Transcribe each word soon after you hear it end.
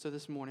So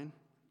this morning,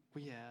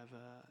 we have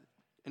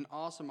an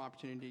awesome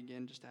opportunity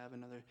again just to have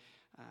another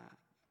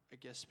a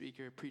guest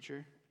speaker,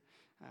 preacher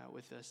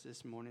with us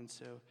this morning.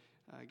 So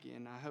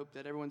again, I hope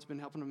that everyone's been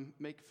helping them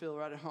feel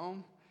right at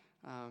home.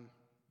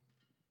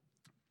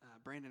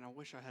 Brandon, I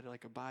wish I had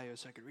like a bio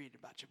so I could read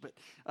about you. But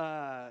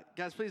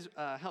guys, please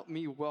help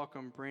me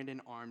welcome Brandon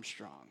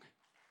Armstrong.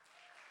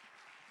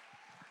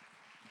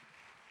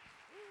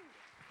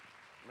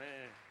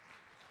 Man,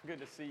 good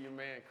to see you,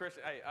 man.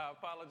 Christian, hey, I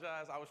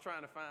apologize. I was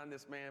trying to find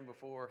this man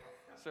before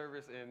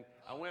service, and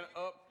I went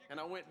up and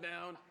I went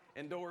down,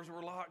 and doors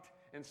were locked,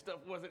 and stuff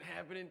wasn't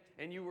happening,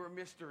 and you were a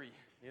mystery,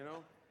 you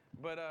know?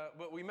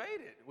 But we made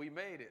it. We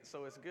made it.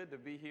 So it's good to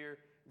be here.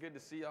 Good to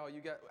see all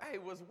you guys. Hey,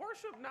 was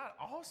worship not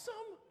awesome?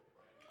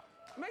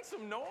 Make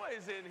some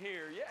noise in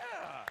here.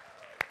 Yeah.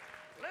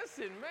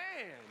 Listen,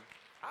 man.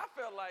 I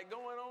felt like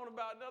going on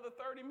about another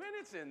 30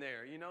 minutes in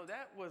there. You know,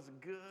 that was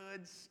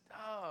good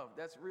stuff.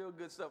 That's real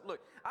good stuff.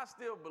 Look, I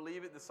still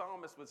believe it. The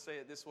psalmist would say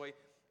it this way,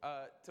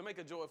 to make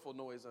a joyful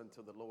noise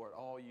unto the Lord,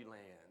 all ye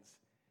lands.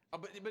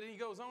 But he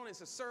goes on and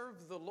says,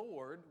 serve the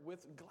Lord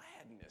with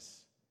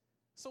gladness.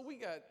 So we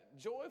got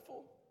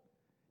joyful,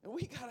 and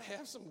we got to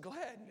have some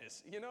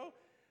gladness, you know?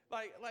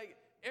 Like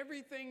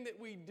everything that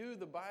we do,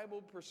 the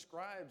Bible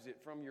prescribes it,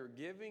 from your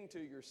giving to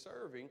your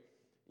serving.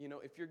 You know,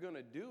 if you're going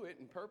to do it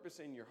and purpose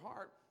in your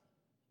heart,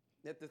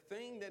 that the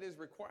thing that is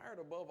required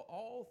above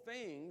all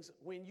things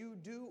when you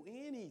do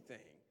anything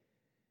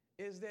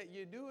is that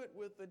you do it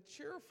with a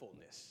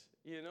cheerfulness.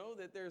 You know,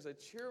 that there's a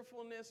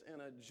cheerfulness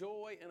and a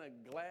joy and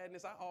a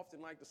gladness. I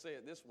often like to say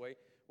it this way,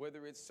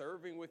 whether it's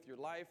serving with your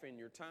life and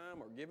your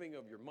time or giving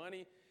of your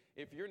money,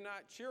 if you're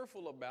not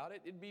cheerful about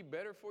it, it'd be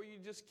better for you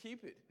to just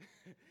keep it.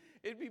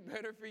 It'd be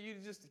better for you to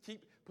just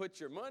put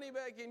your money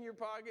back in your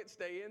pocket,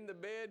 stay in the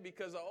bed,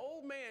 because an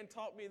old man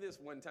taught me this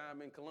one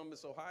time in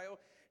Columbus, Ohio.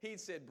 He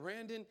said,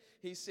 Brandon,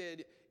 he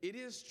said, it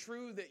is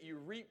true that you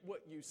reap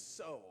what you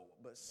sow,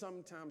 but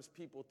sometimes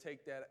people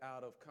take that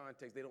out of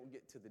context. They don't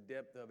get to the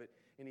depth of it.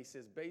 And he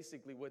says,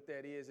 basically what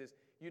that is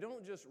you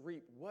don't just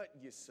reap what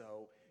you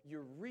sow,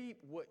 you reap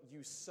what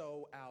you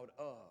sow out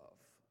of.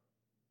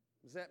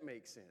 Does that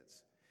make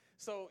sense?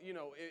 So, you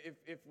know,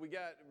 if we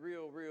got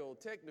real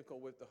technical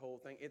with the whole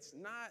thing, it's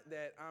not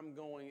that I'm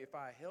going, if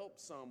I help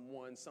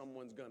someone,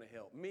 someone's going to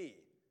help me.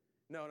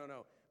 No.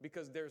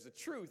 Because there's a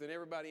truth, and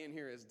everybody in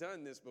here has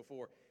done this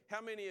before. How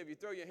many of you,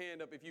 throw your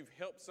hand up if you've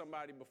helped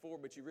somebody before,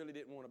 but you really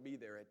didn't want to be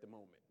there at the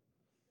moment?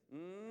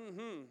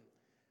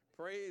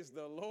 Praise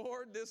the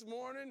Lord this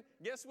morning.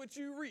 Guess what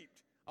you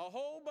reaped? A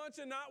whole bunch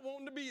of not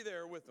wanting to be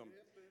there with them.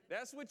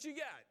 That's what you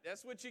got.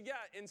 That's what you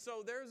got. And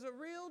so there's a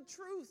real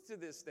truth to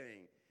this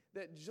thing.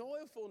 That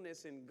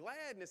joyfulness and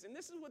gladness, and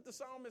this is what the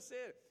psalmist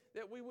said,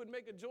 that we would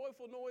make a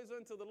joyful noise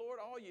unto the Lord,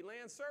 all ye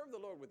lands, serve the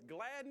Lord with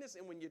gladness.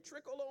 And when you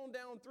trickle on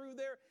down through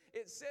there,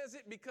 it says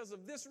it because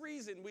of this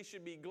reason we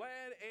should be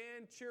glad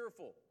and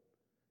cheerful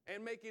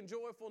and making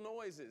joyful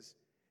noises,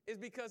 is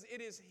because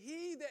it is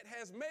he that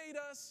has made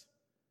us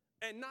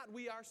and not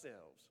we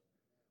ourselves.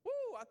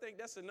 Woo, I think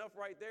that's enough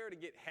right there to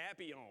get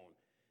happy on.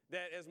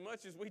 That as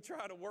much as we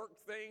try to work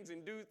things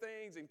and do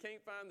things and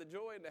can't find the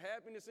joy and the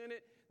happiness in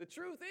it, the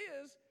truth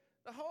is,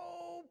 the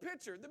whole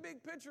picture, the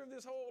big picture of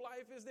this whole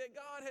life is that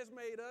God has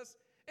made us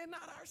and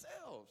not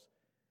ourselves.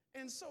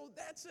 And so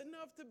that's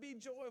enough to be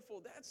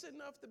joyful. That's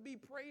enough to be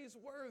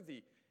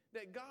praiseworthy,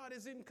 that God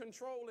is in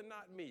control and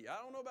not me.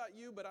 I don't know about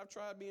you, but I've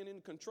tried being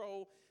in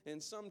control,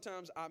 and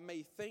sometimes I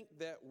may think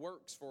that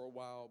works for a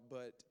while,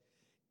 but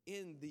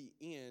in the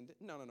end,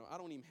 no, I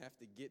don't even have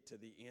to get to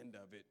the end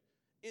of it.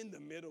 In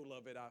the middle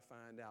of it, I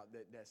find out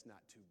that that's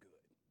not too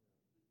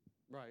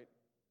good. Right?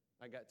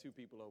 I got two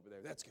people over there.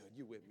 That's good.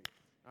 You with me?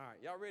 All right.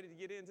 Y'all ready to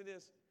get into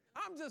this?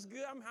 I'm just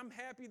good. I'm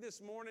happy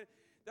this morning.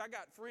 I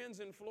got friends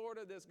in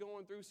Florida that's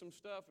going through some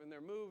stuff, and they're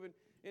moving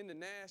into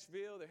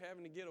Nashville. They're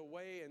having to get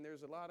away, and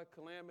there's a lot of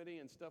calamity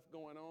and stuff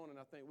going on, and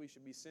I think we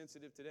should be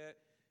sensitive to that.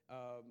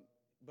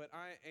 But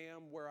I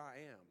am where I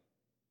am.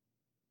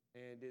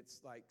 And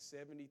it's like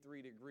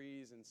 73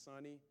 degrees and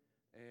sunny,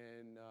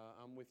 and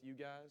I'm with you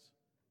guys.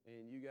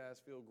 And you guys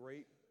feel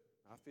great.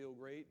 I feel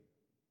great.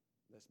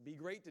 Let's be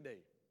great today.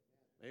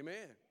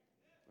 Amen.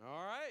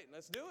 All right,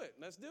 let's do it.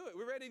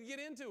 We're ready to get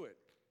into it.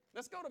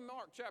 Let's go to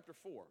Mark chapter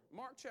 4.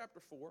 Mark chapter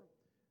 4.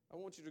 I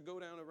want you to go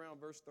down around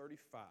verse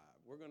 35.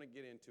 We're going to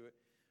get into it.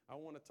 I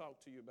want to talk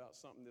to you about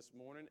something this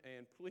morning.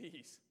 And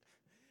please,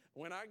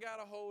 when I got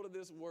a hold of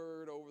this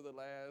word over the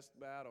last,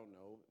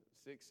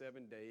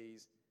 6-7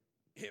 days,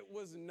 it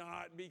was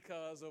not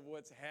because of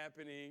what's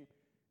happening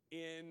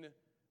in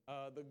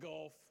the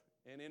Gulf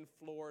and in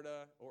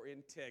Florida or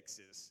in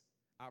Texas.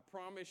 I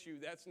promise you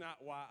that's not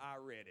why I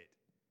read it.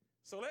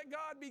 So let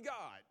God be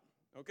God,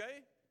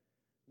 okay?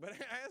 But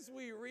as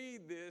we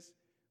read this,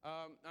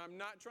 I'm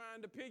not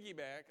trying to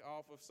piggyback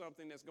off of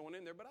something that's going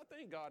in there, but I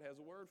think God has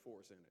a word for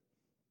us in it.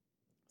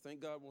 I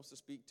think God wants to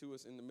speak to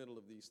us in the middle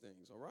of these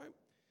things, all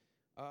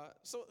right?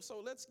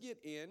 So let's get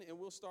in, and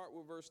we'll start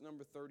with verse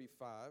number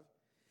 35.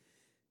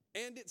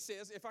 And it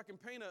says, if I can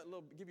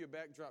give you a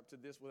backdrop to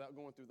this without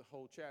going through the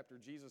whole chapter,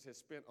 Jesus has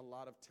spent a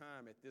lot of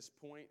time at this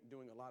point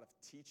doing a lot of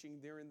teaching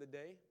during the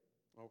day,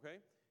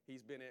 okay?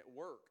 He's been at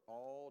work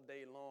all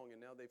day long,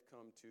 and now they've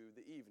come to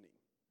the evening.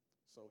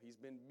 So he's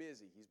been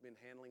busy. He's been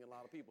handling a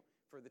lot of people.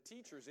 For the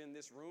teachers in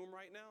this room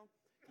right now,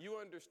 you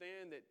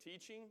understand that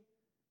teaching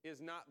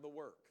is not the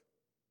work.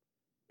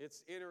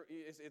 It's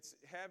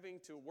having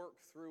to work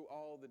through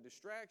all the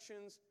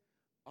distractions,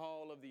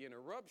 all of the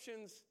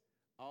interruptions,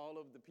 all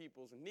of the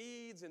people's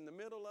needs in the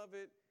middle of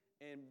it,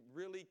 and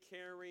really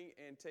caring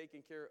and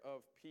taking care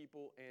of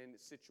people and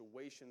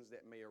situations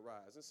that may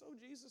arise. And so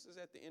Jesus is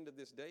at the end of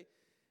this day,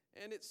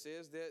 and it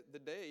says that the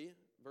day,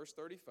 verse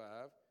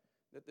 35,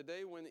 that the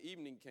day when the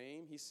evening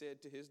came, he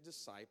said to his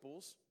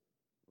disciples,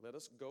 let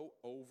us go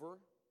over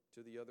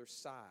to the other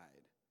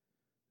side.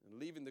 And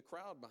leaving the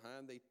crowd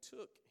behind, they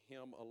took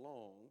him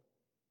along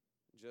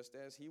just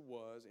as he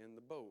was in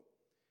the boat.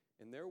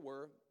 And there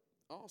were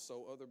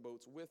also other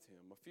boats with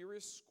him. A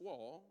furious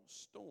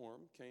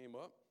storm came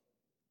up,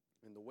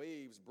 and the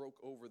waves broke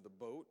over the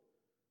boat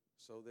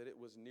so that it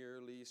was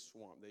nearly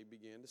swamped. They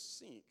began to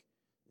sink.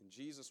 And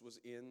Jesus was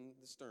in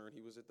the stern.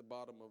 He was at the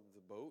bottom of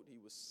the boat. He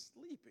was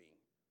sleeping.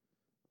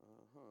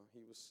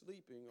 He was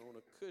sleeping on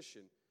a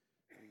cushion.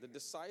 And the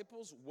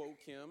disciples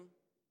woke him,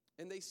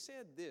 and they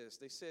said this.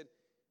 They said,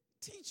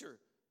 Teacher,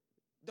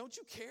 don't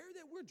you care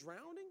that we're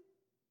drowning?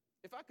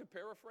 If I could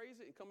paraphrase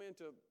it and come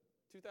into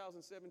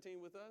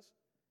 2017 with us,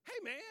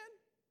 hey, man,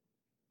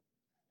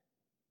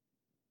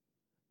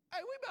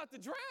 hey, we about to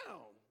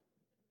drown.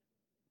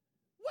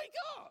 Wake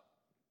up.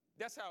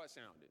 That's how it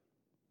sounded.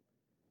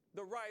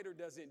 The writer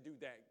doesn't do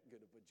that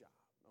good of a job,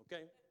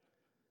 okay?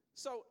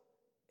 So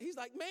he's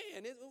like,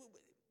 man,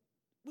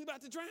 we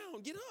about to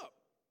drown. Get up.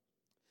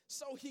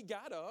 So he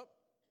got up,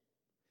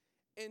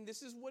 and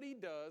this is what he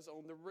does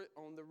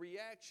on the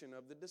reaction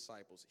of the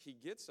disciples. He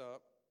gets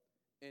up,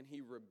 and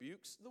he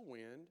rebukes the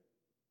wind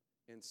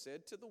and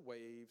said to the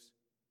waves,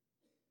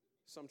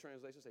 some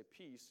translations say,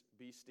 peace,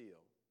 be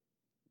still.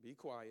 Be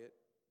quiet,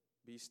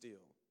 be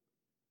still.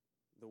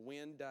 The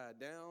wind died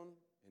down,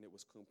 and it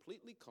was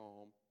completely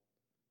calm.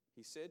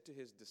 He said to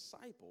his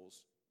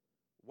disciples,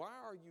 why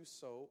are you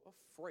so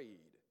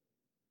afraid?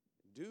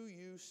 Do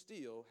you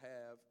still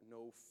have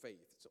no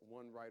faith? So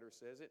one writer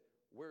says it,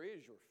 where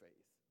is your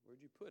faith?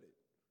 Where'd you put it?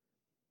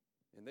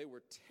 And they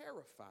were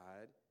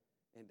terrified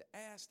and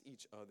asked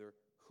each other,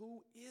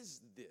 who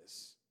is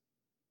this?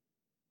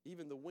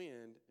 Even the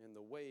wind and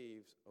the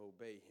waves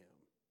obey him.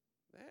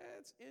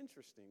 That's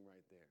interesting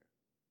right there.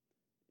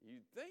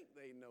 You'd think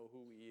they know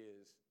who he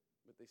is,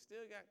 but they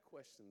still got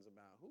questions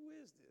about who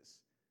is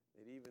this?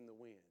 That even the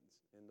winds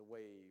and the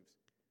waves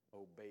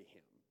obey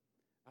him.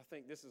 I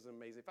think this is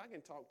amazing. If I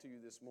can talk to you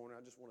this morning,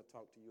 I just want to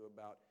talk to you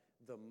about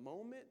the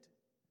moment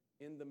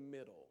in the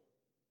middle.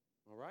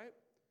 All right?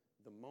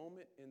 The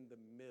moment in the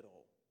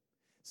middle.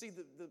 See,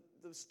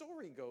 the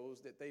story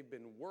goes that they've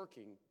been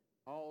working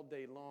all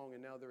day long,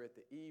 and now they're at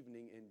the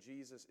evening, and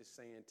Jesus is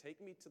saying,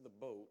 take me to the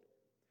boat.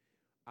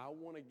 I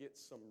want to get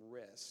some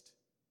rest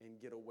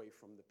and get away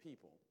from the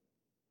people.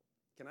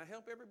 Can I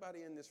help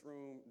everybody in this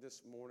room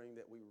this morning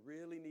that we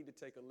really need to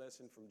take a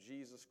lesson from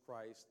Jesus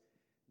Christ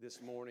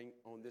this morning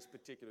on this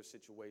particular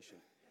situation?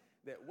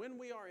 That when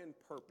we are in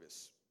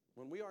purpose,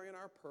 when we are in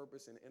our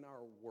purpose and in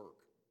our work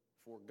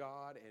for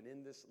God and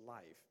in this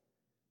life,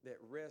 that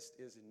rest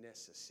is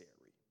necessary.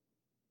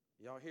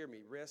 Y'all hear me?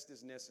 Rest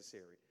is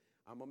necessary.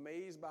 I'm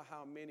amazed by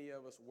how many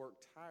of us work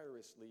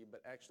tirelessly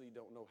but actually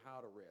don't know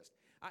how to rest.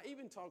 I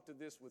even talked to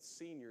this with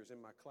seniors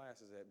in my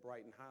classes at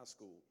Brighton High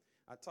School.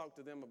 I talked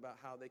to them about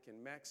how they can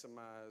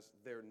maximize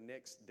their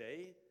next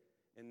day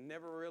and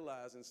never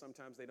realize, and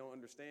sometimes they don't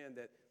understand,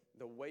 that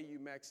the way you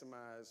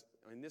maximize,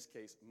 in this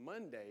case,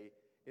 Monday,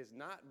 is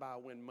not by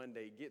when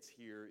Monday gets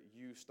here,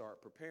 you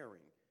start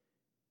preparing.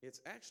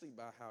 It's actually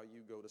by how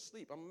you go to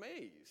sleep. I'm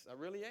amazed. I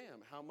really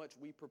am. How much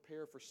we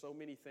prepare for so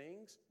many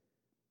things.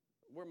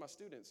 Where are my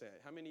students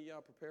at? How many of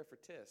y'all prepare for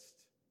tests?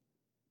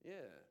 Yeah.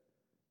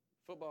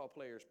 Football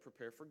players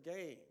prepare for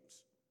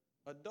games.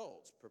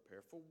 Adults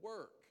prepare for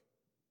work.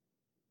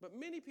 But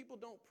many people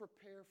don't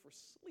prepare for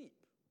sleep.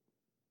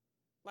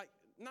 Like,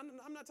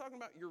 I'm not talking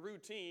about your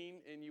routine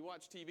and you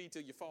watch TV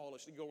till you fall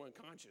asleep, go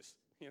unconscious.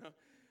 You know,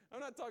 I'm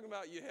not talking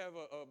about you have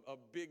a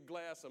big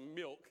glass of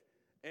milk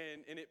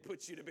and it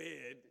puts you to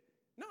bed.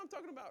 No, I'm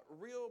talking about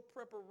real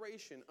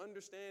preparation,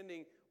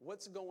 understanding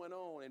what's going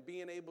on and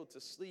being able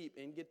to sleep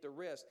and get the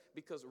rest.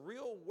 Because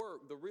real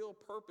work, the real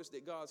purpose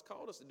that God's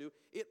called us to do,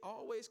 it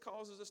always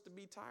causes us to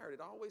be tired. It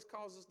always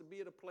causes us to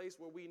be at a place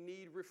where we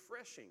need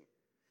refreshing.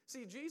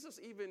 See, Jesus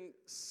even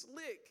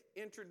slick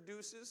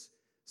introduces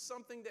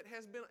something that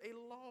has been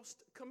a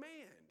lost command,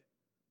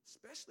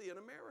 especially in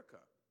America.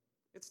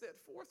 It's that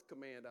fourth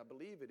command, I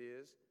believe it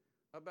is,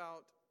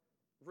 about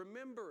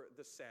remember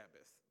the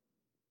Sabbath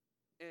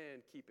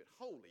and keep it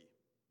holy.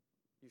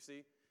 You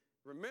see,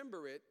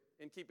 remember it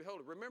and keep it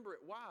holy. Remember it,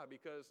 why?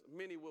 Because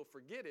many will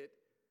forget it,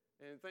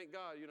 And thank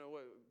God, you know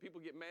what,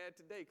 people get mad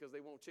today because they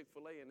want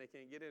Chick-fil-A and they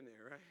can't get in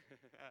there, right?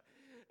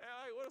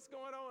 Like, what's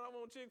going on? I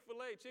want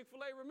Chick-fil-A.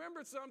 Chick-fil-A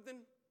remembered something.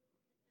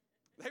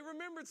 They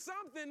remembered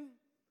something.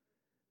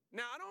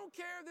 Now, I don't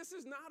care. This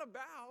is not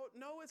about,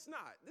 no, it's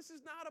not. This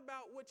is not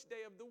about which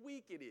day of the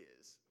week it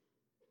is.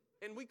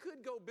 And we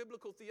could go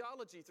biblical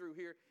theology through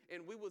here,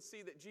 and we would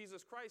see that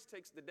Jesus Christ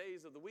takes the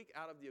days of the week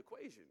out of the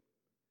equation.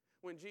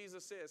 When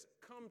Jesus says,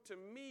 come to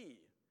me,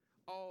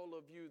 all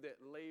of you that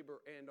labor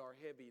and are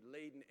heavy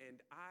laden,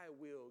 and I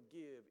will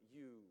give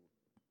you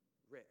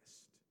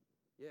rest.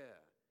 Yeah.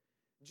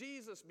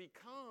 Jesus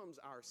becomes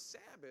our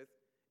Sabbath,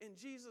 and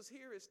Jesus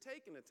here is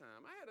taking the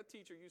time. I had a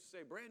teacher used to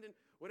say, Brandon,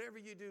 whatever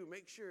you do,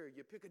 make sure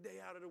you pick a day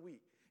out of the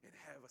week and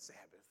have a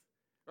Sabbath,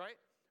 right?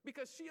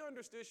 Because she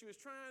understood, she was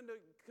trying to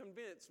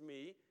convince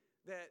me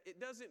that it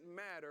doesn't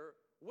matter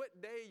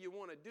what day you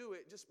want to do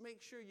it, just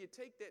make sure you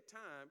take that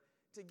time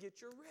to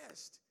get your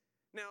rest.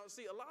 Now,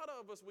 see, a lot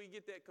of us, we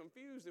get that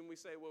confused and we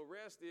say, well,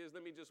 rest is,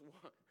 let me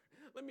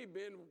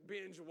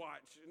binge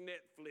watch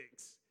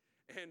Netflix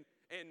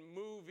and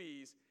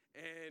movies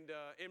and,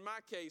 in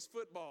my case,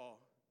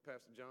 football.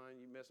 Pastor John,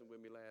 you messing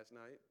with me last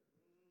night.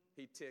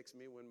 He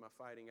texted me when my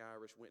Fighting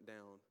Irish went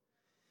down.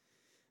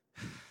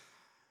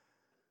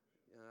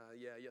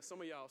 Yeah,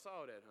 some of y'all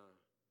saw that, huh?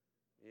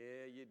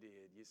 Yeah, you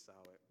did. You saw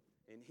it.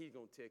 And he's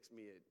going to text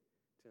me at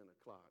 10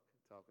 o'clock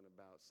talking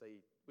about,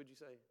 what'd you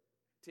say?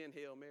 10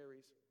 Hail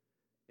Marys?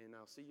 And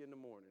I'll see you in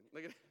the morning.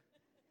 Look at that.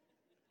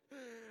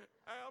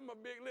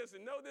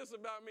 Listen, know this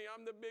about me.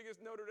 I'm the biggest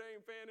Notre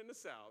Dame fan in the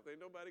South. Ain't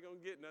nobody gonna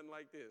get nothing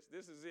like this.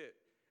 This is it.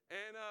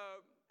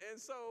 And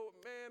so,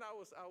 man, I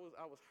was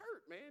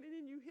hurt, man. And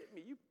then you hit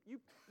me.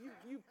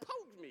 You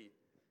poked me.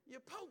 You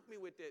poked me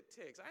with that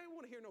text. I didn't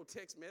want to hear no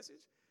text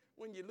message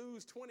when you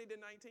lose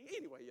 20-19.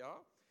 Anyway,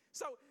 y'all.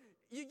 So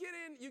you get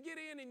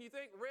in and you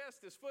think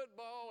rest is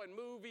football and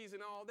movies and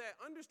all that.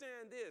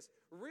 Understand this.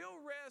 Real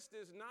rest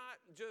is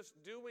not just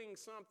doing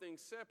something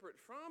separate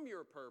from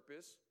your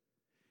purpose.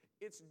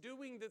 It's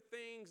doing the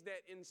things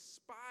that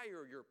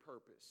inspire your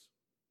purpose.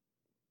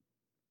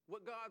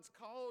 What God's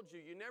called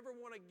you, you never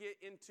want to get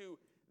into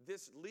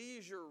this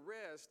leisure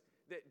rest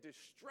that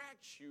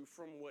distracts you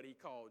from what he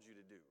called you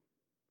to do.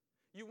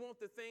 You want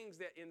the things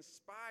that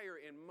inspire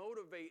and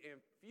motivate and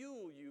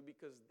fuel you,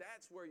 because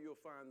that's where you'll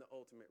find the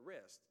ultimate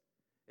rest.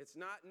 It's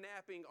not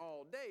napping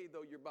all day,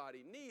 though your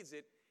body needs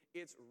it.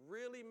 It's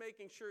really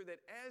making sure that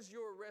as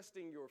you're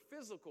resting your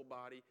physical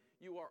body,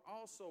 you are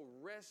also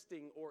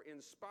resting or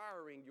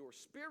inspiring your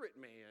spirit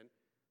man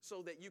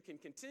so that you can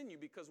continue,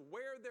 because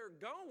where they're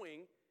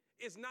going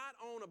is not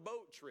on a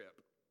boat trip.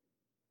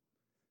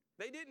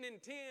 They didn't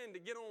intend to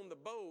get on the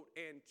boat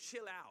and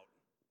chill out.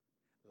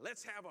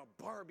 Let's have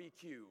a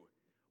barbecue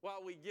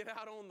while we get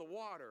out on the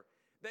water.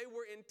 They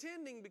were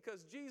intending,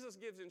 because Jesus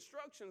gives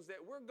instructions, that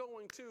we're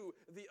going to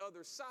the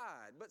other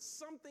side. But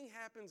something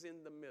happens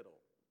in the middle.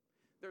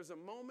 There's a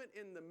moment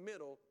in the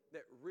middle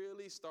that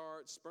really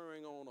starts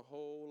spurring on a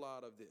whole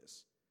lot of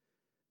this.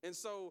 And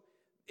so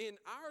in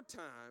our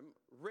time,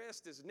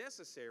 rest is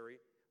necessary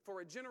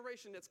for a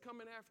generation that's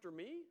coming after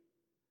me.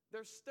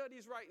 There's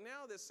studies right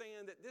now that's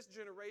saying that this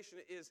generation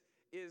is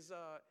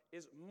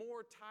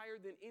more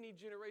tired than any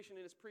generation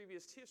in its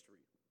previous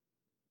history.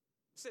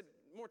 Said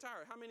more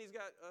tired. How many's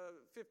got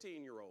a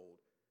 15-year-old?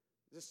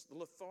 Just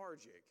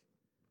lethargic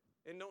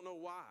and don't know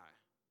why.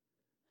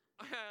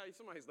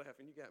 Somebody's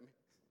laughing. You got me.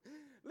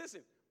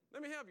 Listen,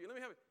 let me help you.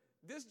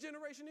 This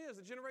generation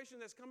the generation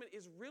that's coming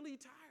is really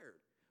tired,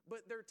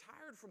 but they're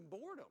tired from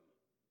boredom.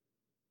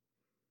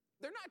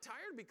 They're not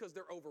tired because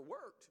they're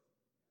overworked.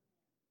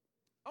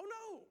 Oh,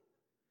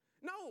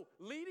 no.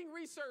 Leading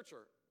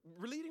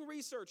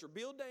researcher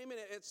Bill Damon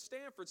at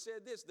Stanford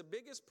said this: the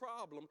biggest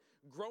problem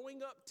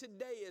growing up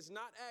today is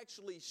not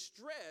actually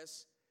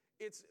stress,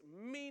 it's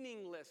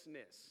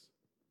meaninglessness.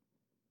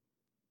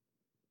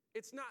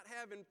 It's not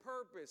having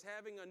purpose,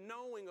 having a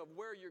knowing of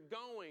where you're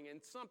going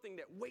and something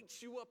that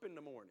wakes you up in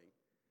the morning.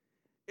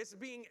 It's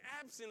being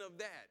absent of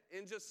that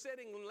and just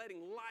sitting and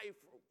letting life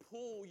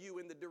pull you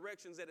in the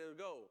directions that it'll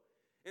go.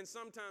 And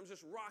sometimes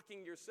just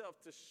rocking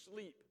yourself to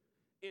sleep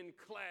in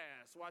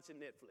class, watching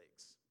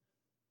Netflix.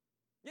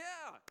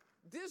 Yeah,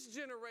 this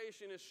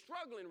generation is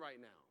struggling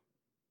right now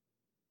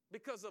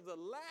because of the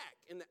lack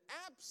and the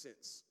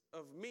absence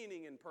of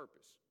meaning and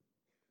purpose.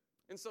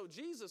 And so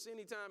Jesus,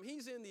 anytime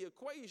he's in the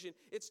equation,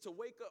 it's to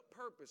wake up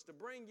purpose, to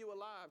bring you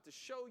alive, to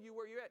show you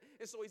where you're at.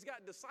 And so he's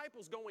got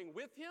disciples going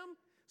with him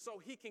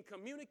so he can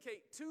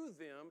communicate to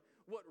them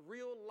what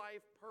real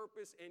life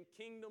purpose and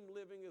kingdom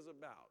living is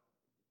about.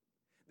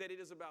 That it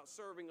is about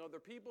serving other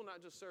people,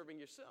 not just serving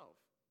yourself.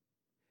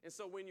 And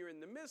so when you're in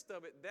the midst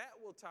of it, that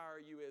will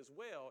tire you as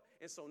well.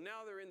 And so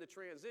now they're in the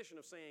transition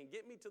of saying,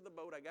 get me to the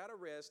boat, I got to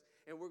rest,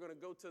 and we're going to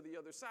go to the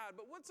other side.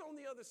 But what's on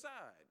the other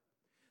side?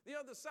 The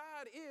other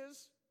side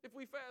is, if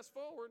we fast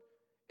forward,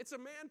 it's a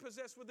man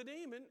possessed with a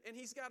demon, and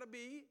he's got to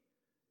be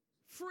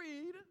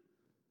freed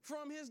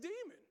from his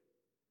demon.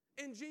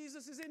 And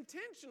Jesus is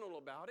intentional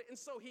about it, and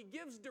so he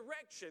gives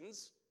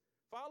directions.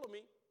 Follow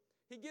me.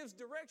 He gives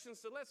directions,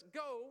 so let's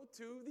go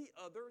to the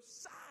other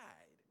side.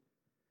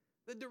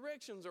 The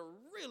directions are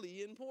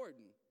really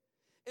important.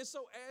 And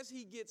so as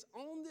he gets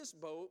on this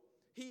boat,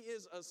 he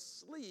is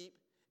asleep,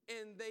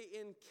 and they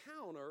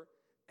encounter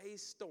a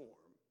storm.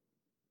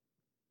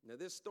 Now,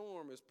 this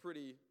storm is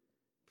pretty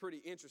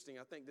interesting.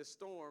 I think this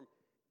storm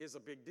is a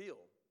big deal.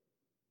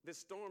 This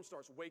storm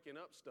starts waking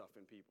up stuff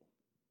in people.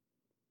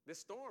 This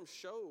storm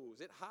shows,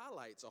 it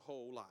highlights a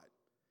whole lot.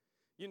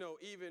 You know,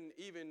 even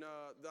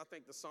I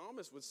think the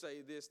psalmist would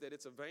say this, that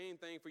it's a vain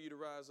thing for you to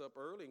rise up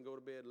early and go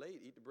to bed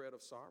late, eat the bread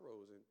of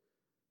sorrows, and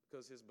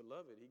because his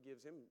beloved, he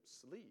gives him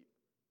sleep.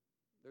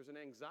 There's an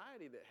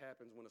anxiety that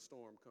happens when a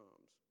storm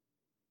comes.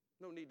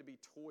 No need to be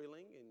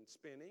toiling and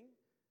spinning.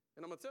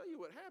 And I'm going to tell you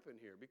what happened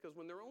here, because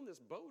when they're on this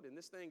boat and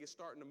this thing is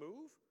starting to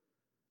move,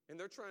 and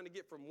they're trying to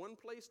get from one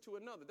place to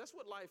another, that's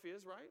what life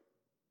is, right?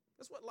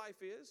 That's what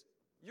life is.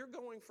 You're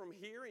going from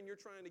here and you're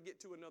trying to get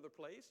to another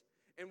place.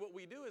 And what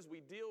we do is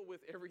we deal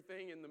with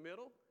everything in the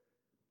middle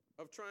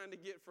of trying to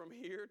get from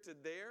here to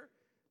there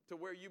to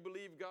where you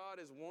believe God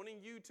is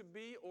wanting you to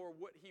be or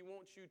what he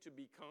wants you to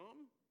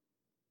become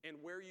and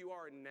where you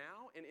are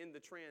now. And in the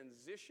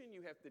transition,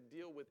 you have to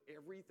deal with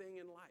everything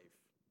in life.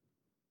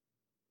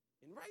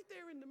 And right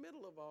there in the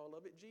middle of all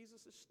of it,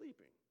 Jesus is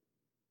sleeping.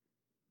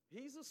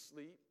 He's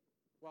asleep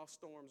while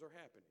storms are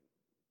happening.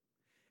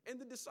 And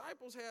the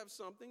disciples have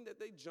something that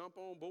they jump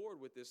on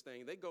board with this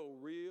thing. They go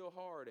real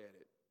hard at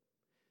it.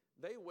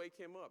 They wake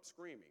him up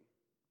screaming,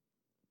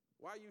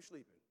 "Why are you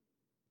sleeping?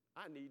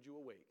 I need you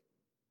awake.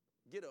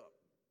 Get up.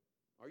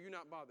 Are you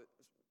not bothered?"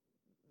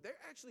 They're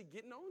actually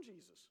getting on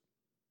Jesus.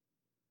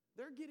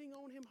 They're getting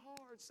on him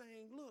hard,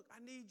 saying, "Look, I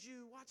need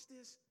you, watch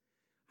this.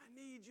 I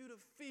need you to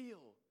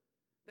feel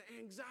the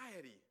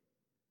anxiety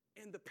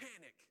and the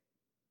panic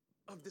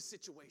of the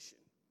situation."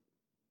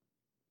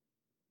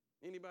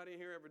 Anybody in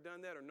here ever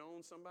done that or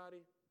known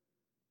somebody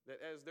that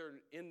as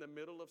they're in the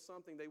middle of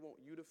something, they want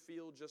you to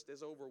feel just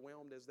as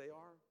overwhelmed as they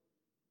are?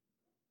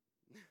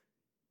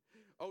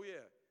 Oh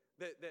yeah,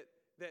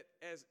 that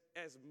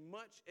as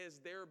much as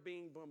they're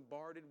being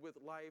bombarded with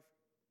life,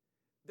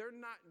 they're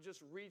not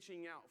just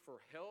reaching out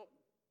for help.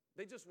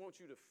 They just want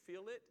you to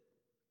feel it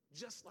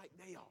just like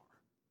they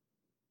are.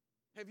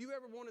 Have you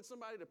ever wanted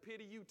somebody to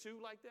pity you too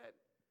like that?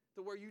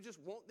 To where you just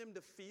want them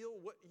to feel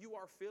what you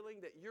are feeling,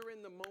 that you're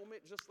in the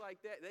moment just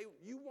like that.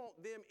 You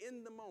want them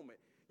in the moment.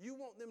 You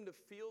want them to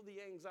feel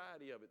the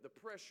anxiety of it, the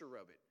pressure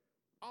of it,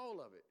 all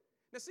of it.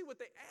 Now see what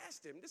they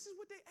asked him. This is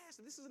what they asked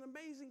him. This is an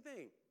amazing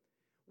thing.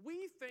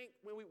 We think,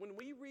 when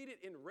we read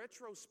it in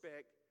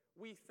retrospect,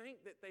 we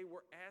think that they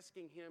were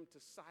asking him to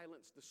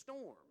silence the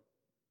storm.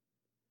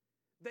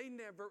 They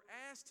never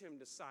asked him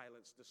to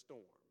silence the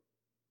storm.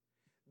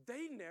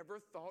 They never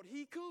thought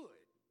he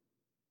could.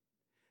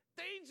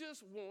 They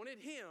just wanted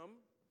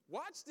him,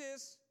 watch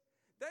this,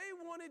 they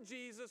wanted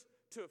Jesus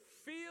to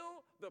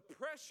feel the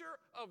pressure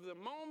of the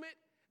moment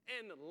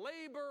and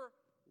labor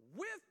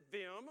with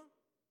them,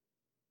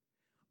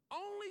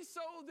 only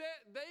so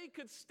that they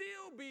could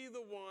still be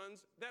the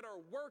ones that are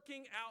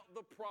working out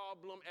the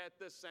problem at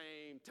the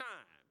same time.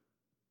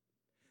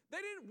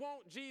 They didn't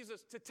want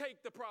Jesus to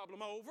take the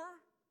problem over.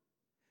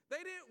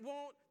 They didn't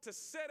want to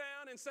sit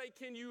down and say,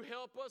 "Can you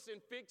help us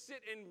and fix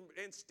it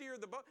and steer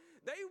the boat?"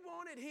 They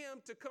wanted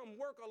him to come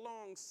work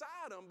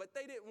alongside them, but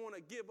they didn't want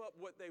to give up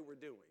what they were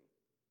doing.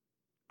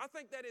 I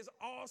think that is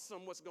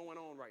awesome what's going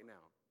on right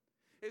now,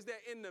 is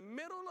that in the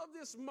middle of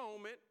this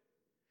moment,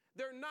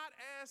 they're not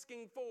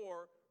asking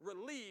for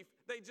relief.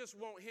 They just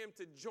want him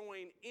to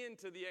join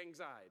into the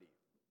anxiety.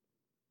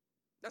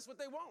 That's what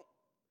they want.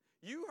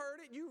 You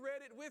heard it, you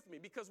read it with me,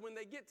 because when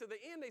they get to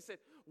the end, they said,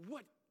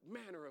 "What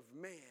manner of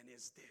man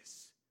is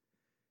this,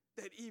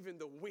 that even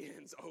the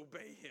winds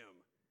obey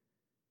him?"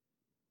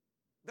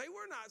 They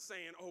were not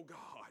saying, "Oh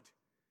God,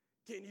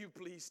 can you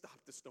please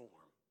stop the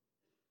storm?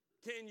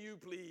 Can you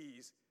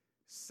please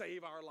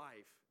save our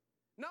life?"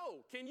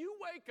 No, "Can you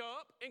wake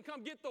up and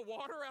come get the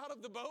water out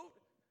of the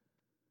boat?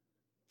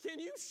 Can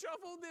you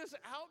shovel this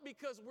out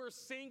because we're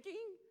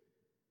sinking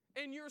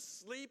and you're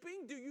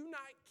sleeping? Do you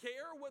not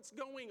care what's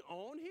going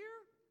on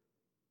here?"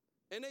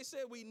 And they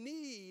said, "We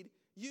need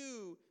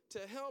you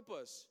to help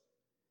us."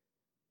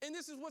 And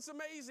this is what's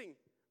amazing,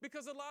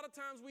 because a lot of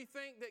times we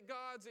think that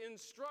God's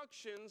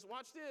instructions,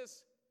 watch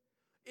this,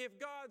 if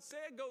God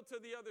said go to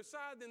the other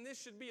side, then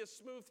this should be a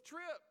smooth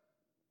trip.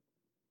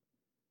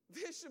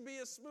 This should be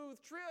a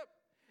smooth trip.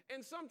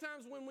 And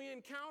sometimes when we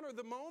encounter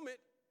the moment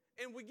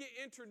and we get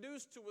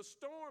introduced to a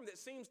storm that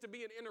seems to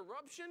be an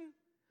interruption,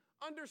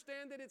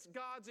 understand that it's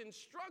God's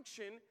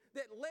instruction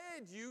that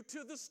led you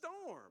to the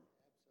storm.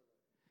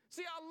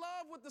 See, I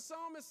love what the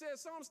psalmist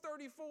says, Psalms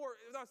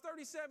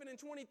 37 and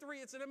 23.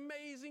 It's an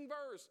amazing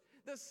verse.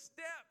 "The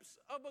steps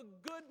of a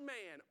good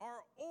man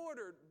are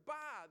ordered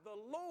by the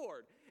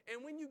Lord."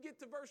 And when you get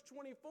to verse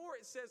 24,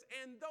 it says,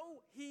 "And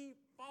though he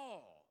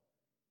fall."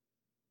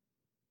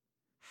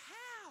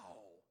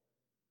 How?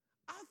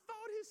 I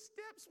thought his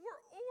steps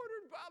were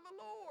ordered by the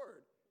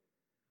Lord.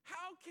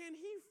 How can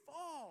he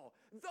fall?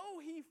 Though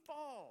he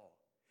fall,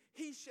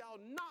 he shall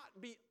not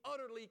be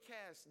utterly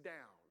cast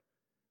down.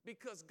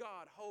 because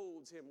God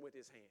holds him with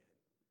his hand.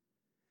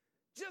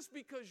 Just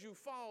because you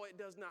fall, it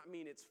does not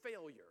mean it's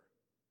failure.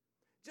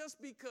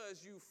 Just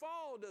because you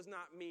fall does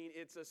not mean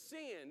it's a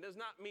sin, does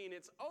not mean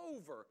it's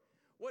over.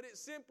 What it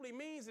simply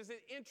means is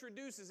it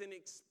introduces and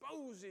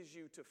exposes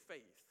you to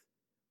faith.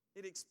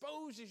 It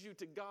exposes you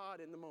to God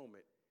in the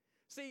moment.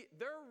 See,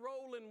 they're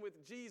rolling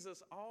with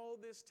Jesus all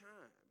this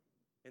time,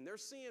 and they're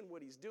seeing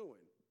what he's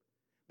doing.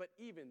 But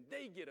even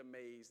they get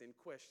amazed and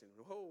question,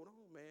 hold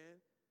on, man.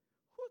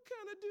 What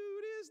kind of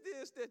dude is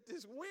this that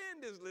this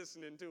wind is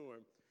listening to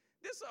him?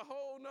 This is a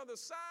whole nother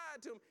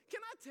side to him. Can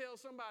I tell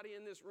somebody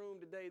in this room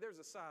today, there's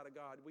a side of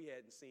God we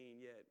hadn't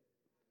seen yet.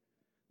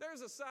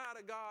 There's a side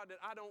of God that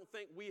I don't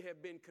think we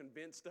have been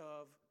convinced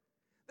of.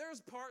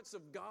 There's parts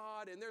of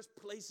God, and there's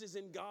places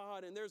in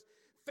God, and there's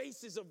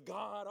faces of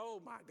God.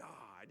 Oh, my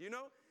God, you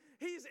know?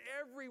 He's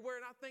everywhere,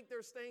 and I think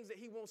there's things that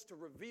he wants to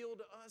reveal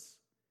to us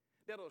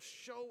that'll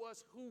show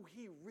us who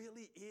he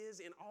really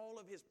is in all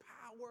of his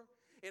power,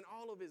 in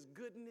all of his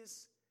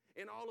goodness,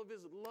 in all of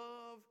his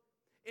love,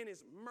 in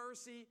his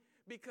mercy.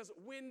 Because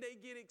when they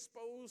get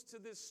exposed to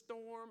this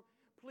storm,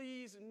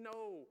 please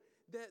know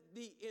that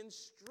the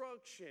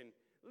instruction,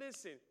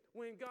 listen,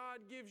 when God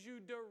gives you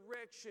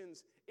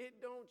directions,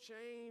 it don't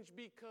change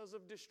because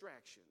of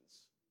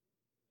distractions.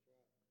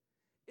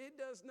 It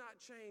does not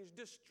change.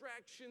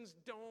 Distractions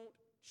don't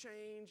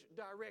change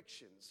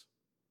directions.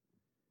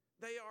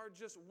 They are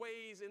just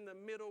ways in the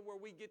middle where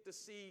we get to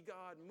see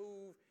God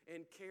move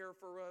and care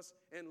for us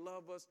and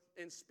love us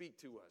and speak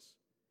to us.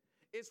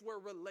 It's where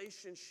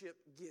relationship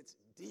gets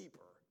deeper.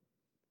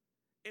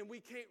 And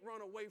we can't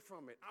run away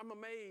from it. I'm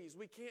amazed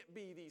we can't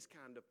be these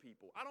kind of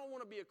people. I don't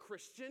want to be a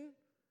Christian.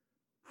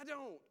 I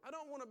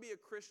don't want to be a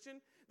Christian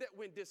that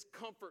when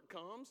discomfort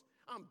comes,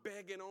 I'm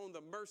begging on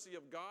the mercy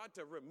of God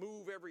to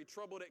remove every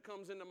trouble that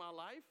comes into my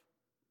life.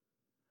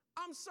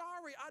 I'm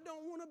sorry, I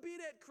don't want to be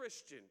that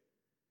Christian.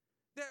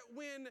 That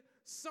when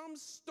some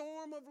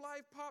storm of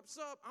life pops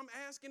up, I'm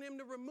asking him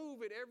to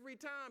remove it every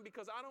time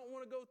because I don't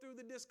want to go through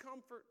the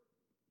discomfort.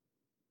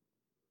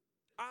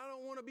 I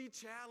don't want to be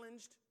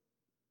challenged.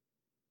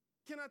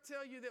 Can I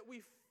tell you that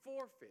we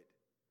forfeit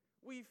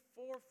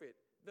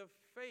the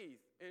faith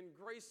and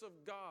grace of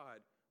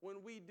God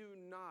when we do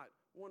not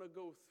want to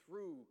go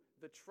through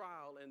the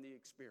trial and the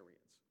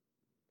experience?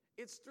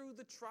 It's through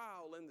the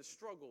trial and the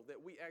struggle that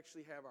we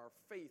actually have our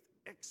faith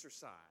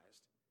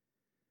exercised.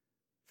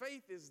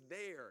 Faith is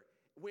there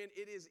when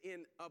it is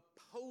in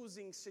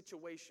opposing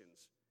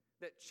situations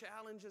that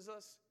challenges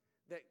us,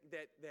 that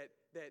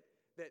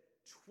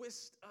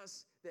twists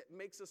us, that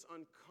makes us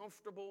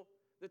uncomfortable.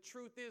 The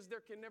truth is there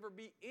can never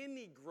be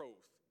any growth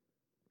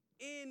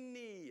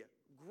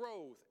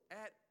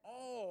at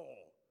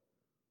all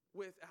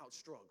without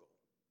struggle.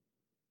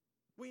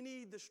 We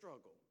need the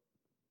struggle.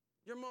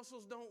 Your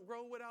muscles don't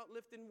grow without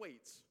lifting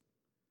weights.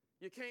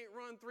 You can't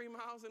run 3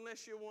 miles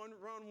unless you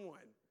run 1.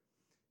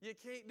 You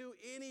can't do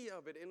any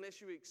of it unless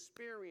you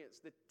experience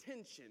the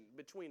tension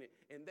between it.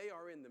 And they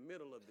are in the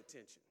middle of the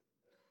tension.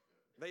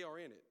 They are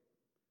in it.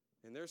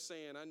 And they're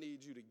saying, I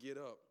need you to get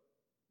up.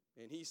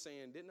 And he's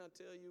saying, didn't I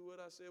tell you what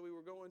I said we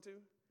were going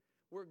to?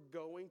 We're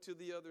going to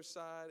the other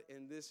side,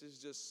 and this is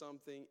just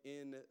something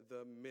in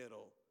the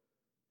middle.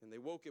 And they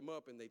woke him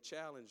up and they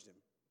challenged him.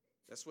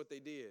 That's what they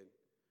did.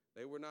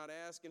 They were not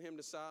asking him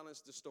to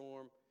silence the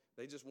storm.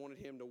 They just wanted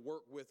him to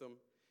work with them.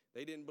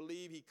 They didn't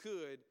believe he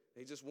could.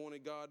 They just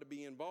wanted God to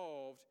be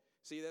involved.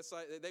 See, that's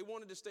like they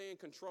wanted to stay in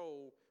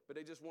control, but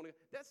they just wanted.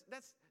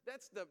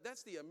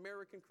 That's the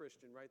American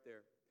Christian right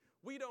there.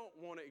 We don't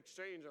want to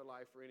exchange our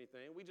life for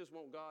anything. We just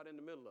want God in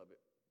the middle of it.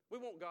 We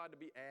want God to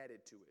be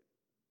added to it.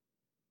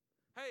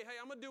 Hey,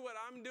 I'm going to do what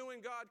I'm doing.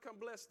 God, come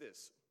bless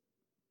this.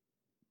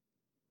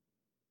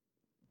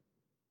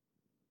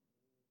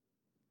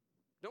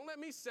 Don't let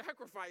me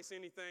sacrifice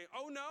anything.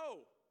 Oh,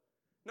 no.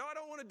 No, I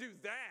don't want to do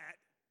that.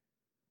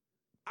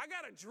 I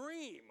got a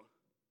dream.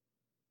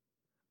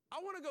 I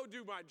want to go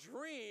do my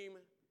dream.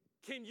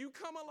 Can you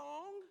come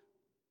along?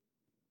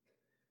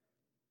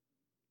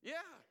 Yeah.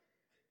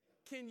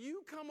 Can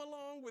you come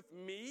along with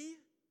me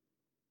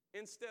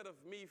instead of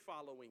me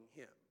following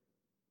him?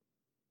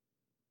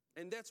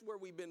 And that's where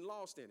we've been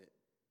lost in it.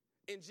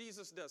 And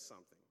Jesus does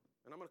something.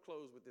 And I'm going to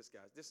close with this,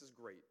 guys. This is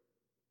great.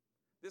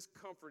 This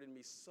comforted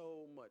me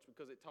so much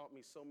because it taught me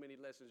so many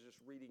lessons just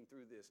reading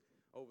through this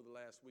over the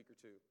last week or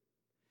two.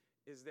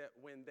 Is that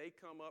when they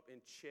come up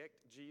and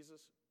checked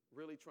Jesus,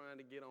 really trying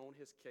to get on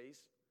his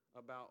case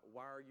about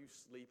why are you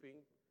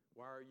sleeping?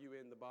 Why are you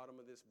in the bottom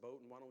of this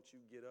boat? And why don't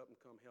you get up and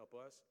come help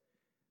us?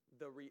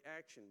 The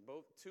reaction,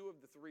 two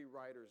of the 3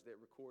 writers that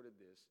recorded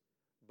this,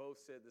 both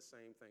said the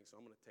same thing. So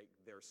I'm going to take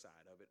their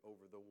side of it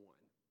over the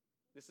one.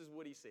 This is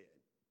what he said.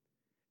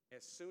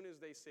 As soon as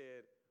they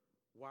said,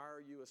 why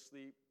are you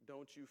asleep?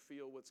 Don't you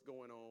feel what's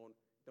going on?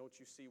 Don't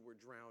you see we're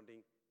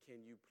drowning?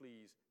 Can you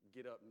please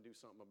get up and do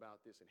something about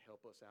this and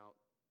help us out?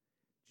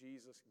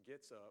 Jesus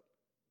gets up,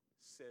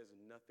 says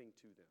nothing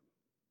to them,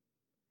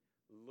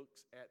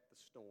 looks at the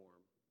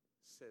storm,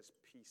 says,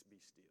 peace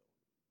be still.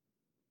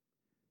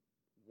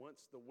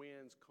 Once the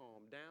winds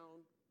calm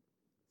down,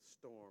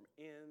 storm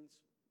ends,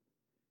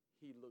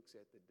 he looks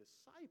at the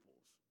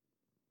disciples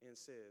and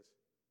says,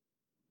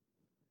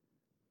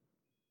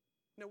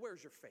 now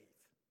where's your faith?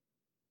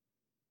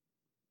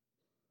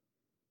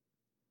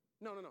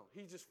 No.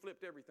 He just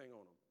flipped everything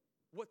on them.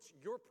 What's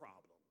your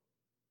problem?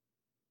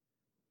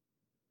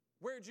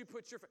 Where'd you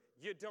put your faith?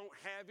 You don't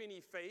have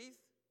any faith?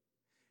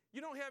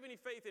 You don't have any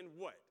faith in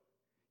what?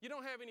 You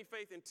don't have any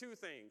faith in two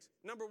things.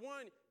 Number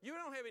one, you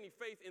don't have any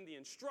faith in the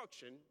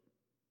instruction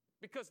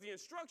because the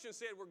instruction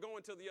said we're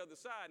going to the other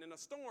side, and a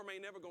storm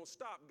ain't never going to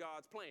stop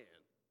God's plan.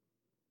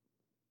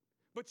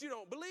 But you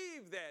don't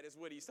believe that is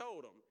what he's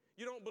told them.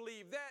 You don't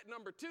believe that.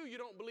 Number two, you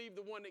don't believe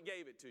the one that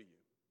gave it to you.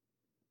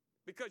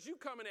 Because you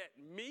coming at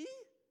me,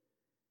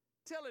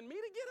 telling me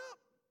to get up.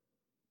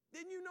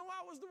 Didn't you know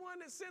I was the one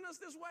that sent us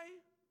this way?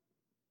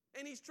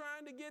 And he's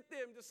trying to get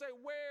them to say,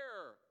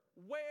 where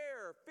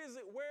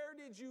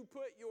did you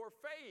put your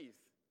faith?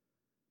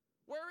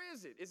 Where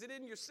is it? Is it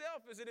in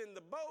yourself? Is it in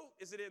the boat?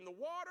 Is it in the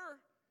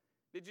water?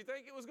 Did you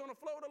think it was going to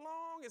float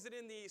along? Is it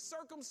in the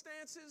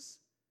circumstances?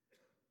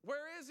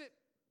 Where is it?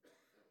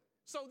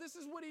 So this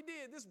is what he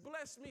did. This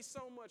blessed me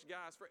so much,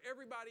 guys, for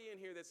everybody in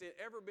here that's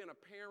ever been a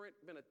parent,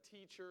 been a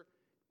teacher,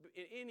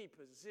 in any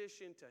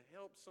position to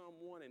help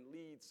someone and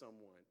lead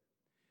someone.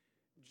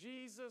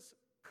 Jesus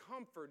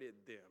comforted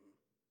them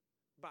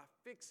by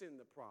fixing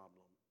the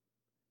problem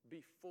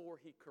before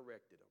he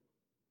corrected them.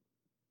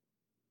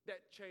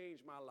 That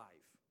changed my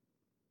life.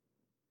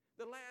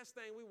 The last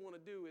thing we want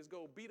to do is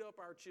go beat up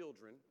our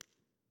children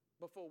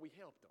before we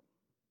help them.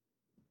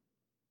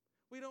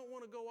 We don't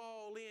want to go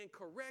all in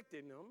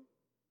correcting them,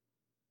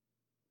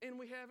 and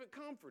we haven't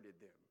comforted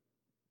them.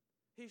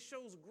 He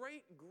shows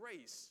great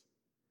grace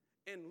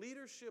and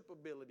leadership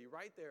ability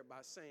right there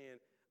by saying,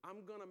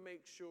 I'm going to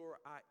make sure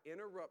I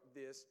interrupt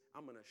this.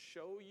 I'm going to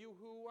show you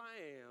who I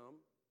am,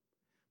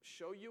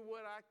 show you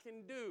what I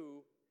can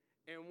do,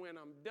 and when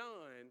I'm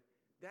done,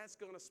 that's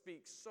going to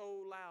speak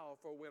so loud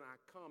for when I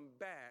come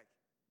back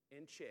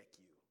and check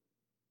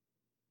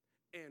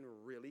you and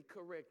really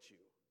correct you.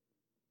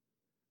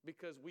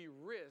 Because we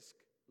risk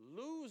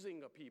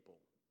losing a people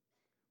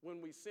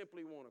when we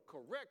simply want to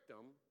correct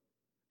them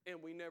and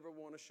we never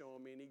want to show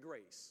them any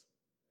grace.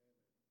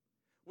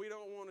 We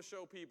don't want to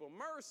show people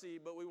mercy,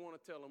 but we want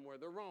to tell them where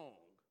they're wrong.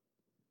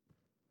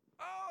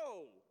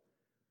 Oh,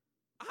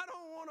 I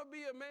don't want to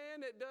be a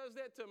man that does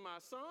that to my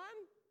son,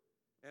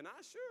 and I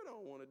sure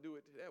don't want to do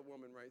it to that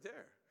woman right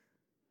there.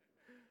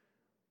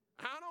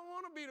 I don't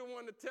want to be the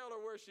one to tell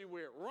her where she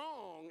went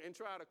wrong and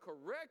try to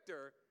correct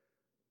her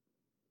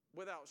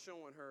without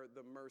showing her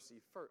the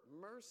mercy first.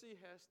 Mercy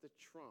has to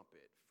trump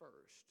it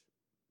first.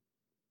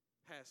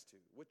 Has to.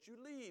 What you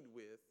lead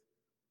with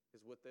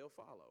is what they'll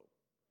follow.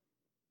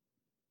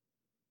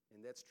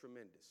 And that's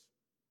tremendous.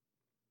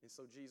 And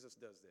so Jesus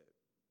does that.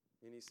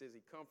 And he says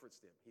he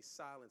comforts them. He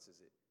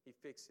silences it. He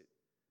fixes it.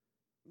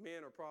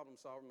 Men are problem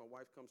solvers. My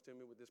wife comes to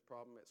me with this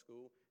problem at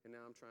school, and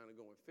now I'm trying to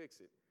go and fix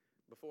it.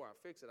 Before I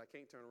fix it, I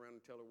can't turn around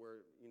and tell her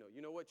where,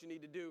 you know what you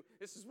need to do?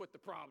 This is what the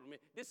problem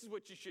is. This is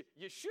what you should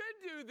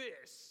do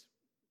this.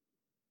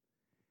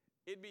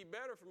 It'd be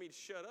better for me to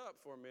shut up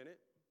for a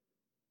minute,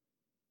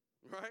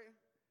 right?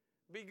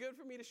 Be good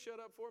for me to shut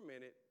up for a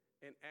minute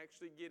and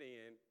actually get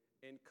in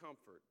and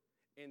comfort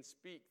and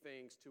speak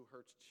things to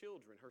her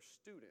children, her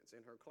students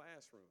in her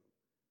classroom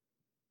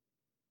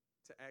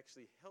to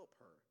actually help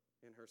her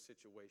in her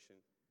situation,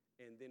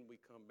 and then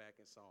we come back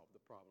and solve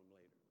the problem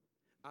later.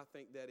 I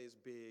think that is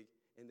big,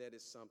 and that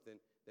is something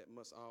that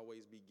must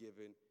always be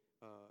given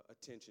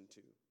attention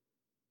to.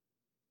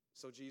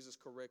 So Jesus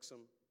corrects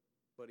them,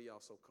 but he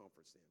also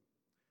comforts them.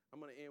 I'm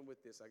going to end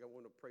with this. I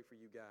want to pray for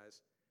you guys,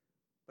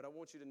 but I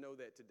want you to know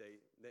that today,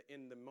 that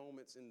in the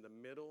moments in the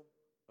middle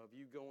of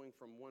you going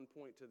from one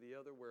point to the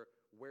other,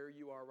 where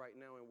you are right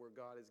now and where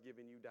God has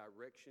given you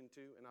direction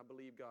to, and I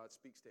believe God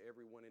speaks to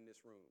everyone in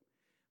this room.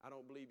 I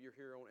don't believe you're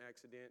here on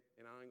accident,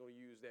 and I ain't going to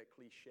use that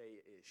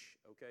cliche-ish,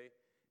 okay?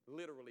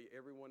 Literally,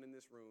 everyone in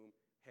this room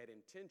had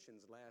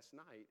intentions last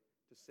night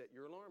to set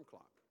your alarm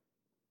clock.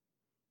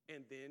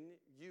 And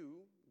then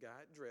you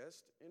got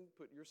dressed and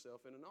put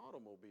yourself in an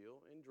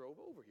automobile and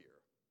drove over here.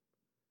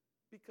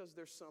 Because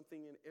there's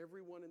something in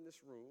everyone in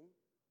this room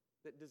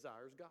that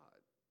desires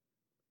God,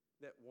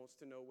 that wants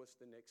to know what's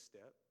the next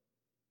step.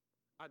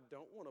 I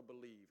don't want to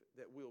believe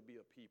that we'll be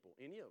a people,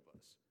 any of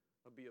us,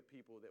 will be a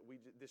people that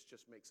this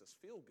just makes us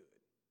feel good,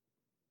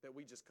 that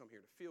we just come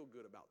here to feel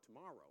good about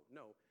tomorrow.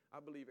 No,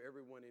 I believe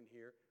everyone in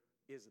here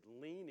is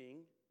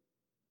leaning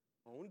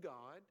on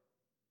God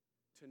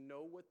to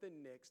know what the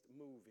next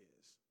move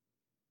is.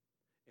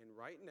 And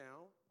right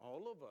now,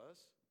 all of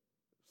us,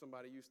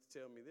 somebody used to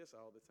tell me this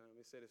all the time.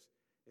 They said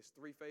it's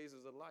three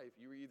phases of life.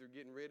 You're either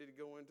getting ready to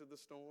go into the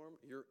storm,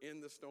 you're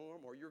in the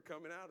storm, or you're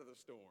coming out of the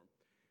storm.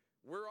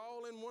 We're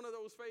all in one of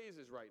those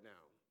phases right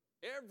now.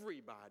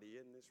 Everybody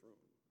in this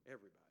room,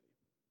 everybody.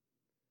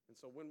 And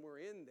so when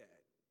we're in that,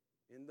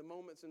 in the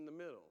moments in the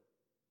middle,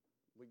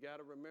 we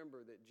got to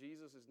remember that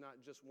Jesus is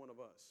not just one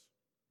of us.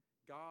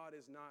 God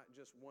is not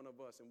just one of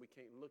us, and we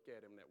can't look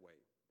at him that way.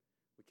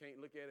 We can't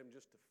look at him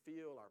just to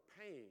feel our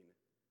pain.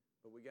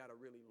 but we got to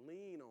really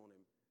lean on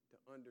him to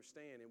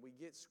understand. And we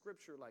get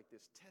scripture like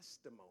this,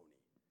 testimony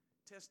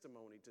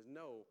to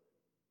know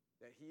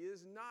that he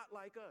is not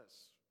like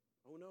us.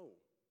 Oh, no.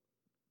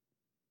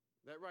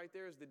 That right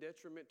there is the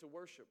detriment to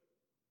worship,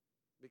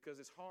 because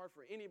it's hard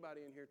for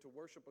anybody in here to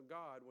worship a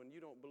God when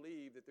you don't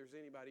believe that there's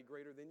anybody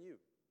greater than you.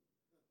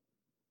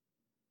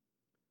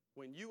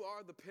 When you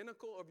are the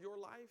pinnacle of your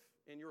life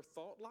and your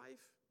thought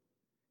life,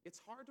 it's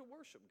hard to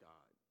worship God.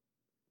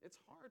 It's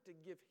hard to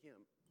give him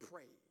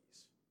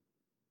praise.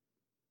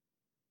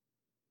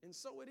 And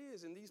so it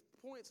is in these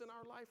points in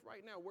our life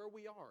right now where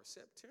we are,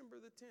 September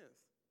the 10th.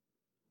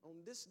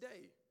 On this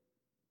day,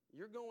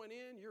 you're going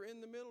in, you're in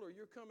the middle, or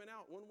you're coming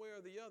out one way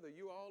or the other.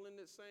 You're all in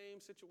the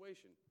same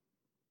situation.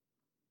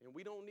 And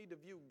we don't need to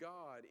view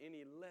God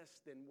any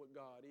less than what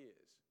God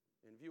is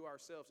and view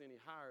ourselves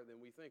any higher than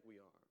we think we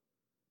are.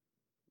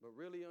 But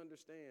really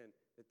understand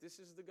that this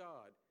is the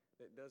God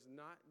that does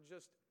not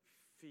just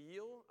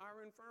feel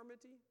our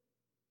infirmity,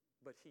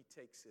 but he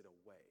takes it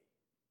away.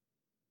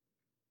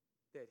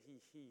 That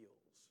he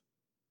heals,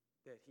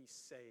 that he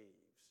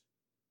saves,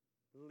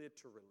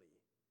 literally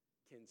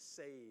can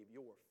save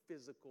your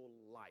physical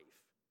life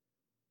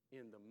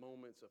in the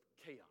moments of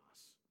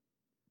chaos.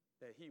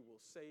 That he will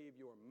save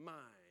your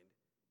mind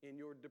in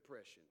your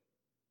depression.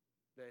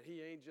 That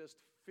he ain't just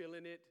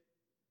feeling it,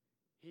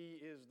 he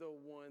is the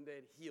one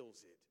that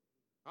heals it.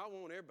 I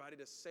want everybody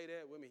to say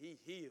that with me. He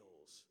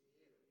heals.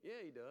 Yeah,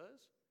 he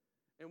does.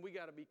 And we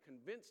got to be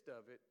convinced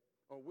of it,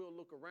 or we'll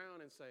look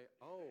around and say,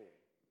 oh,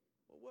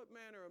 well, what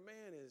manner of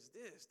man is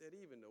this that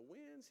even the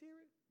winds hear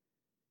it?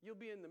 You'll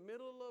be in the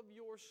middle of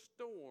your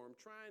storm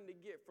trying to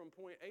get from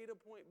point A to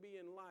point B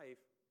in life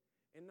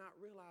and not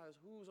realize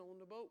who's on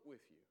the boat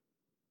with you.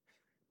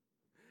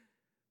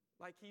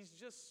 Like he's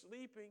just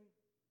sleeping.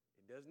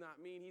 It does not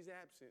mean he's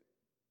absent.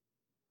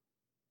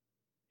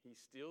 He's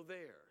still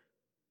there.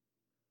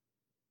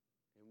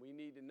 And we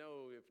need to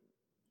know if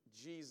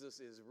Jesus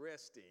is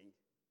resting,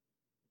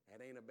 that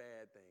ain't a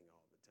bad thing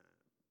all the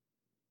time.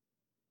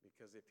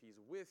 Because if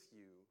he's with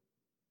you,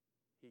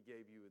 he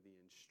gave you the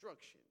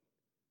instruction.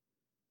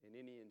 And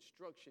any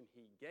instruction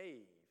he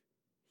gave,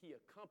 he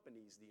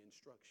accompanies the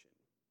instruction.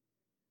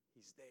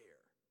 He's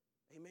there.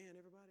 Amen,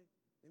 everybody?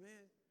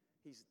 Amen?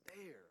 He's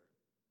there.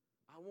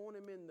 I want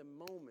him in the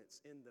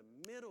moments, in the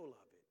middle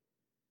of it.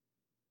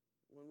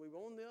 When we're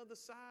on the other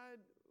side,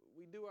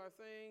 we do our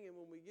thing, and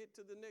when we get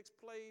to the next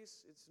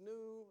place, it's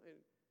new. And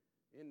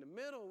in the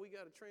middle, we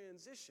got to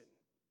transition.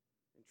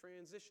 And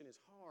transition is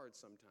hard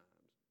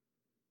sometimes.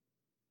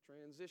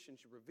 Transition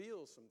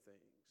reveals some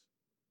things.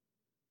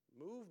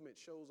 Movement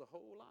shows a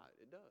whole lot.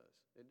 It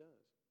does. It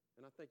does.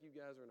 And I think you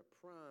guys are in a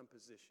prime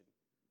position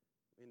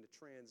in the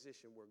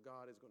transition where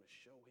God is going to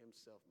show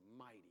himself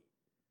mighty,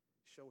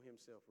 show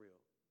himself real.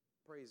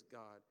 Praise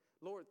God.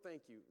 Lord,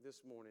 thank you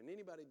this morning.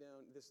 Anybody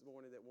down this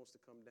morning that wants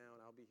to come down,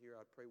 I'll be here.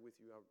 I'll pray with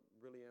you. I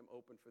really am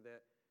open for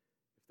that.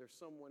 If there's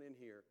someone in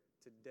here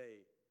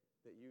today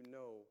that you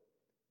know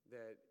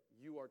that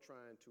you are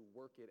trying to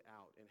work it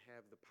out and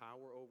have the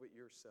power over it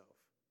yourself,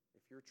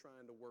 if you're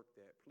trying to work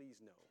that,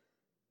 please know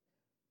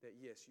that,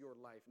 yes, your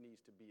life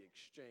needs to be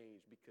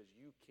exchanged because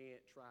you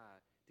can't try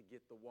to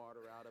get the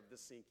water out of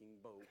the sinking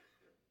boat.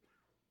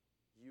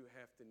 You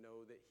have to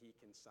know that he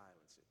can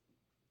silence it.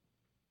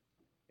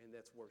 And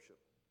that's worship.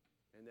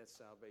 And that's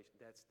salvation.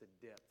 That's the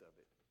depth of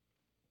it.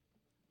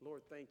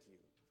 Lord, thank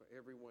you for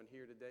everyone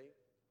here today.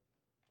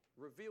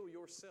 Reveal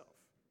yourself.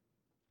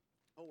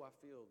 Oh, I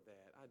feel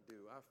that. I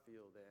do. I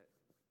feel that.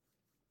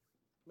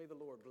 May the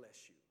Lord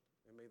bless you,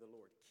 and may the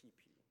Lord keep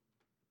you.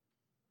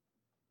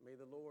 May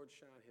the Lord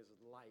shine his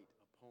light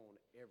upon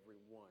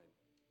everyone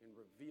and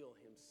reveal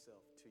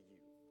himself to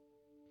you.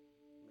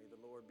 May the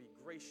Lord be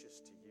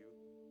gracious to you,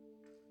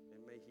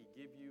 and may he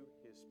give you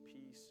his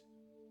peace.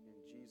 In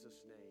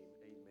Jesus' name,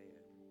 amen.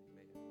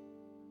 Amen.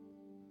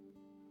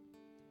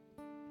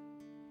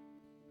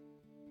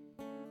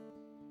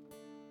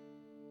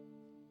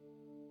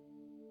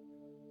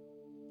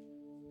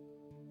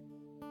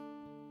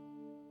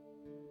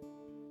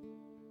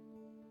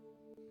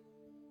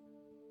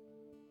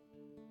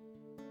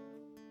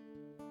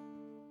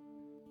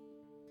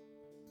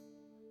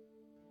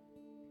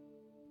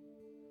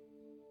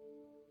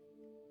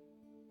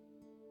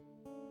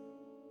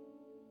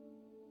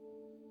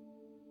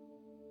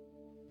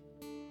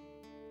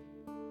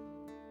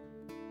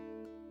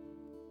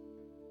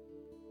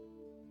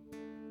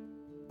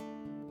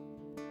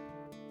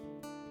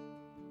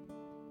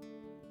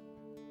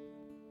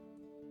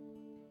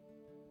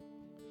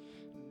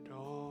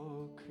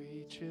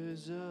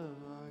 Creatures of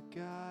our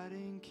God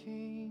and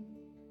King,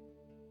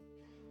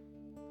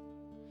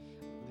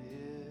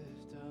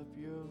 lift up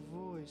your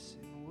voice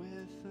and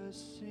with us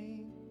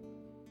sing,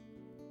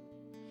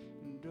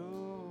 and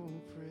oh,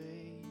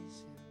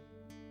 praise him,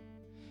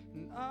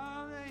 and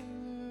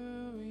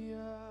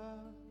alleluia.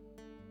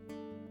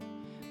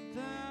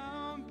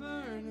 Thou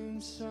burning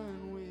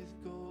sun with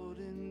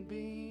golden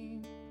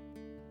beam,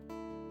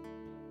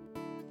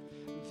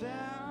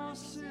 thou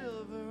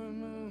silver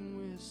moon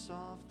with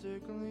softer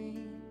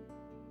gleam,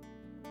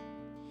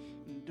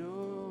 and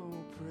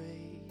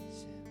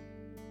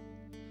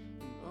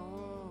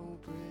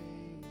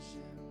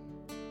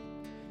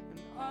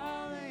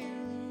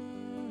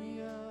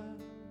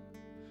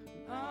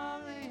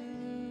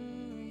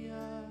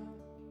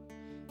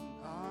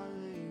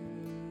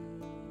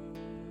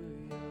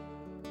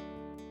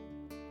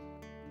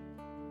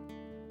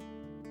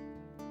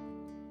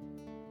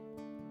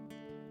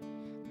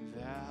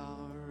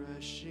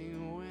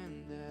rushing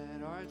wind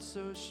that art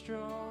so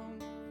strong.